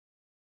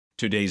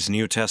Today's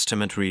New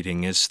Testament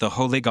reading is the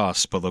Holy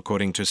Gospel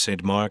according to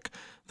St. Mark,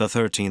 the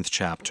 13th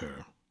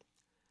chapter.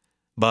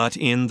 But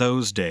in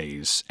those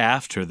days,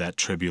 after that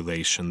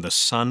tribulation, the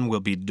sun will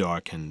be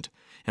darkened,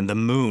 and the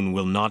moon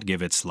will not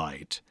give its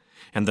light,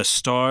 and the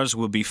stars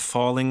will be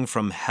falling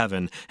from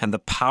heaven, and the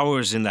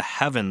powers in the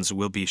heavens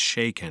will be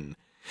shaken.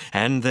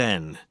 And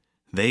then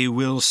they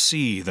will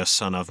see the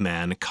Son of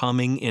Man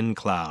coming in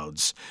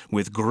clouds,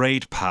 with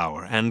great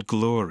power and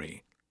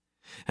glory.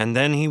 And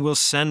then he will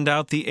send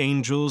out the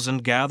angels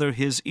and gather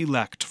his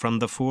elect from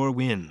the four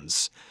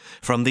winds,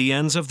 from the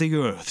ends of the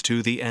earth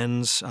to the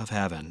ends of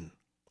heaven.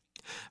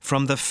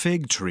 From the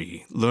fig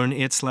tree learn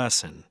its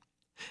lesson.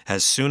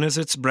 As soon as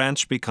its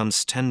branch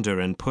becomes tender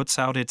and puts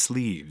out its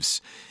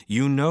leaves,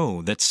 you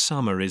know that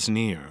summer is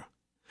near.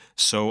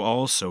 So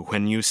also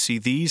when you see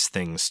these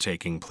things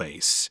taking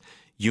place,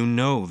 you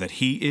know that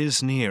he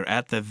is near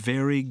at the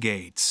very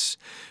gates.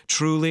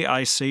 Truly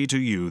I say to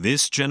you,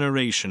 this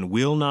generation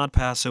will not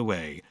pass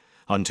away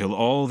until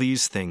all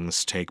these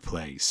things take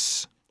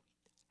place.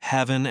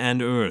 Heaven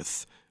and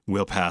earth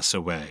will pass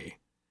away,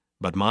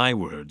 but my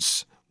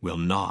words will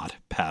not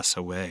pass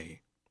away.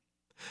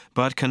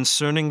 But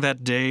concerning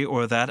that day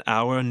or that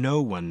hour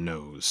no one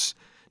knows,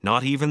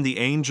 not even the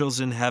angels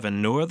in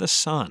heaven nor the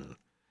Son,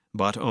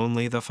 but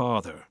only the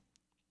Father.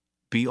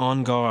 Be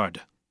on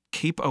guard,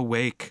 keep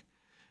awake,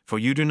 for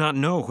you do not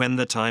know when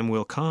the time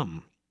will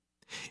come.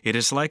 It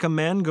is like a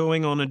man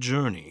going on a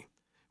journey,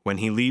 when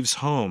he leaves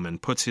home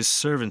and puts his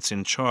servants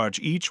in charge,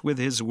 each with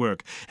his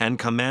work, and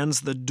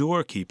commands the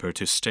doorkeeper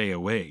to stay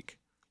awake.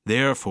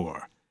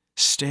 Therefore,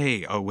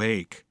 stay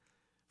awake,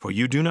 for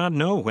you do not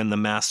know when the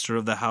master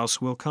of the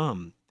house will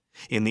come,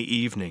 in the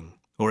evening,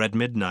 or at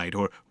midnight,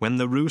 or when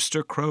the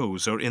rooster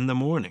crows, or in the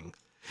morning,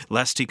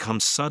 lest he come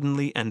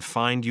suddenly and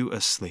find you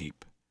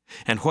asleep.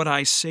 And what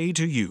I say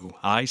to you,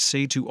 I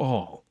say to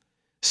all,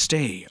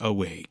 stay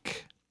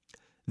awake.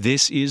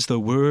 This is the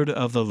word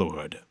of the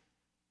Lord.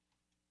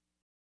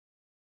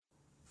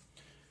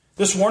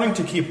 This warning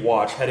to keep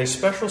watch had a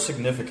special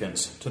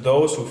significance to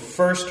those who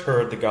first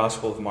heard the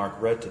Gospel of Mark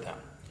read to them.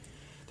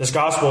 This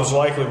Gospel is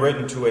likely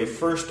written to a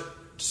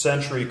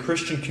first-century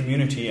Christian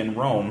community in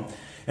Rome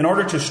in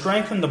order to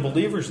strengthen the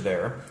believers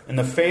there in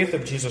the faith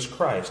of Jesus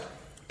Christ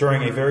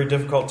during a very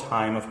difficult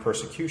time of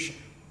persecution.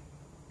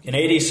 In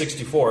AD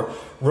 64,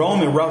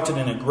 Rome erupted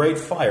in a great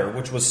fire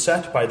which was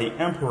set by the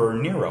Emperor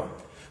Nero,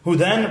 who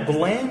then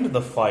blamed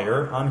the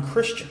fire on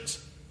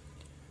Christians.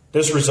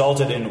 This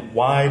resulted in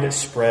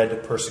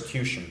widespread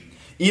persecution.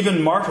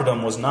 Even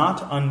martyrdom was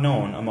not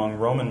unknown among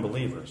Roman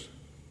believers.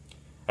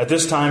 At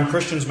this time,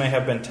 Christians may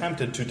have been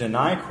tempted to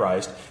deny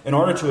Christ in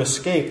order to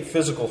escape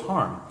physical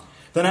harm.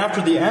 Then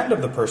after the end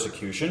of the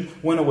persecution,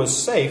 when it was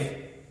safe,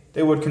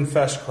 they would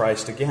confess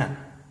Christ again.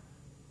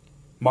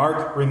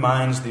 Mark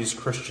reminds these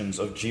Christians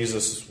of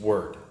Jesus'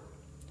 word.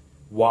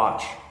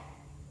 Watch,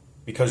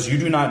 because you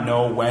do not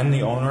know when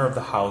the owner of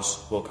the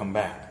house will come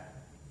back.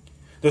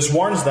 This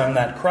warns them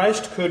that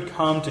Christ could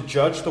come to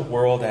judge the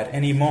world at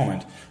any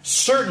moment.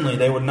 Certainly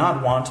they would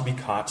not want to be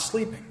caught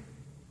sleeping.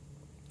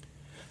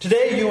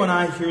 Today you and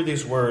I hear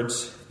these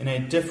words in a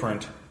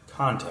different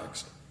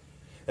context.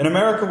 In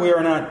America, we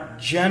are not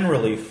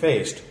generally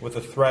faced with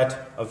the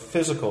threat of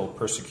physical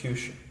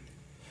persecution.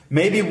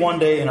 Maybe one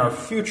day in our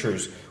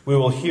futures we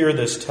will hear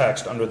this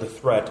text under the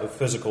threat of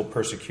physical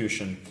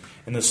persecution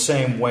in the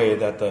same way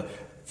that the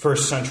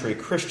first century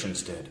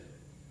Christians did.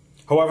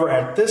 However,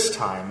 at this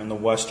time in the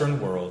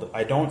Western world,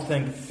 I don't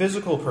think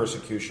physical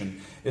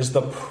persecution is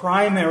the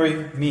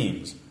primary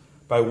means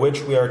by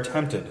which we are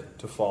tempted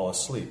to fall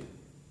asleep.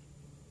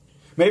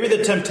 Maybe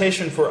the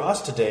temptation for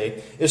us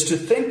today is to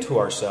think to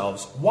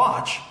ourselves,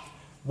 watch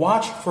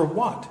for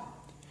what?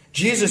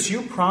 Jesus,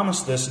 you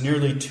promised this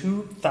nearly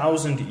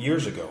 2,000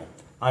 years ago.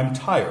 I'm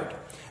tired,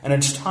 and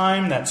it's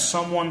time that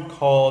someone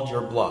called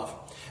your bluff.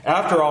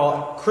 After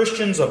all,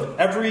 Christians of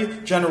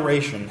every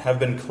generation have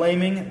been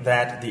claiming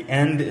that the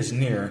end is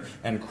near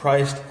and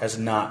Christ has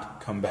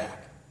not come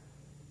back.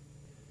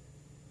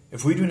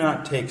 If we do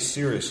not take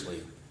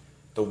seriously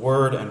the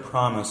word and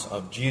promise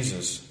of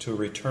Jesus to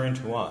return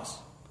to us,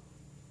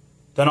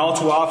 then all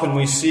too often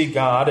we see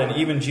God and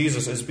even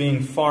Jesus as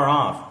being far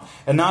off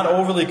and not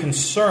overly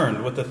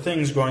concerned with the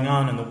things going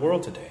on in the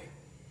world today.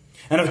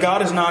 And if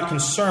God is not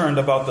concerned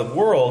about the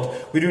world,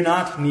 we do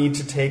not need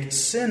to take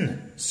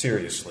sin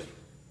seriously.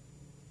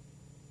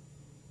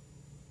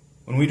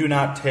 When we do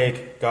not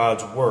take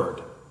God's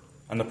word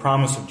and the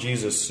promise of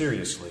Jesus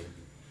seriously,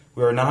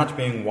 we are not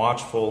being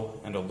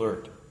watchful and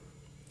alert.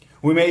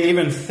 We may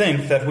even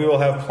think that we will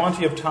have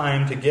plenty of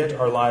time to get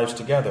our lives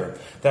together,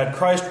 that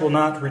Christ will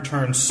not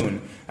return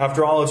soon.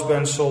 After all, it's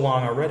been so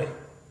long already.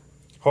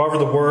 However,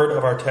 the word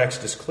of our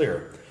text is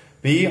clear.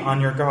 Be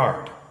on your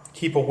guard.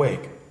 Keep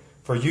awake,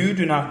 for you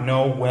do not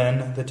know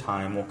when the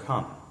time will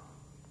come.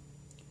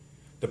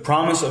 The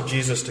promise of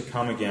Jesus to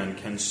come again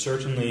can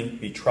certainly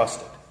be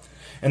trusted.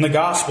 In the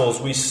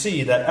Gospels, we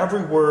see that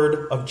every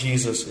word of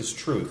Jesus is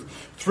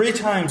truth. 3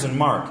 times in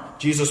Mark,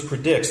 Jesus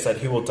predicts that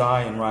he will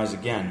die and rise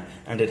again,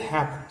 and it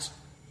happens.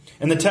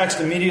 In the text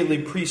immediately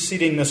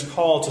preceding this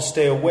call to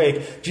stay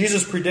awake,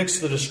 Jesus predicts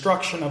the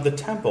destruction of the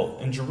temple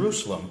in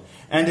Jerusalem,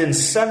 and in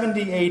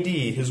 70 AD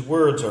his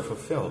words are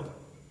fulfilled.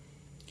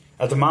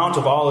 At the Mount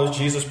of Olives,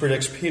 Jesus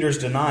predicts Peter's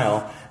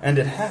denial, and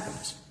it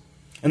happens.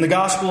 In the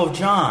Gospel of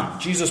John,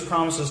 Jesus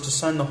promises to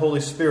send the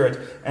Holy Spirit,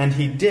 and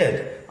he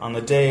did on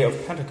the day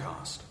of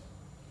Pentecost.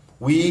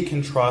 We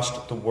can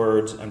trust the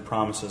words and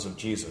promises of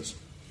Jesus,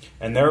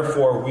 and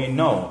therefore we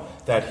know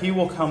that he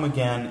will come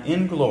again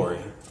in glory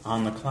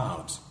on the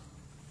clouds.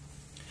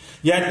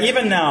 Yet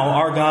even now,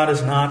 our God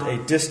is not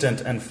a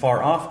distant and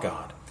far-off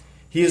God.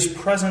 He is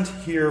present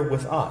here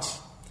with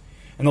us.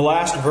 In the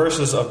last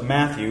verses of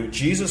Matthew,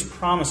 Jesus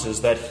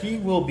promises that he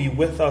will be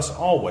with us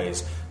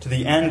always to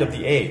the end of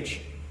the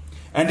age.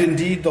 And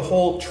indeed, the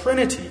whole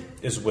Trinity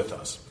is with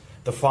us.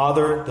 The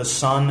Father, the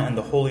Son, and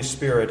the Holy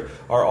Spirit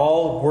are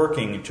all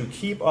working to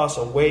keep us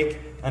awake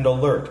and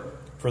alert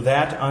for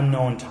that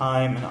unknown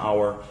time and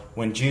hour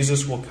when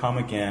Jesus will come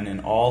again in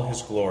all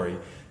his glory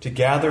to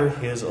gather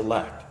his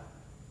elect.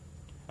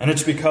 And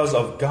it's because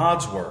of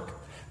God's work,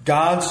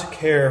 God's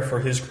care for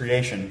his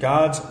creation,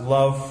 God's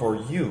love for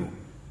you,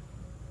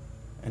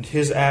 and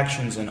his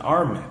actions in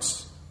our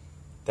midst,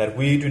 that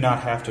we do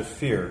not have to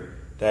fear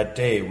that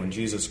day when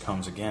Jesus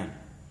comes again.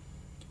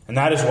 And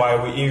that is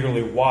why we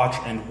eagerly watch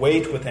and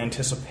wait with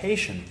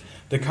anticipation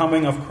the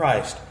coming of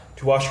Christ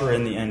to usher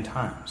in the end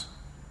times.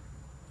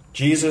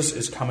 Jesus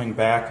is coming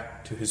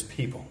back to his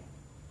people.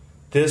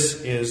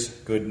 This is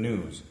good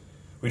news.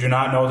 We do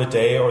not know the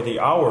day or the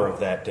hour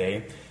of that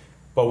day,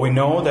 but we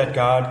know that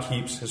God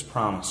keeps his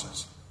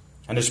promises,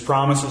 and his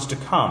promise is to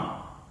come,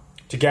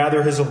 to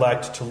gather his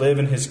elect to live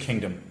in his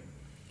kingdom.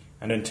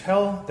 And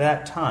until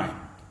that time,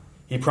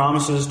 he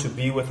promises to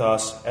be with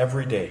us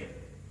every day.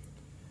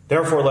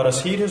 Therefore, let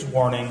us heed his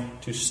warning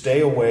to stay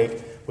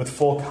awake with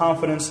full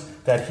confidence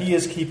that he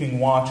is keeping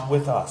watch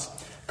with us,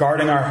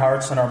 guarding our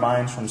hearts and our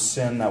minds from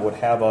sin that would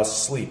have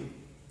us sleep,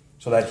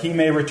 so that he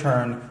may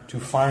return to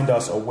find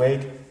us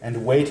awake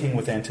and waiting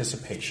with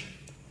anticipation.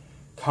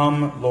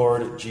 Come,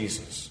 Lord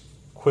Jesus,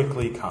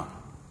 quickly come.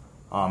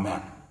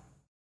 Amen.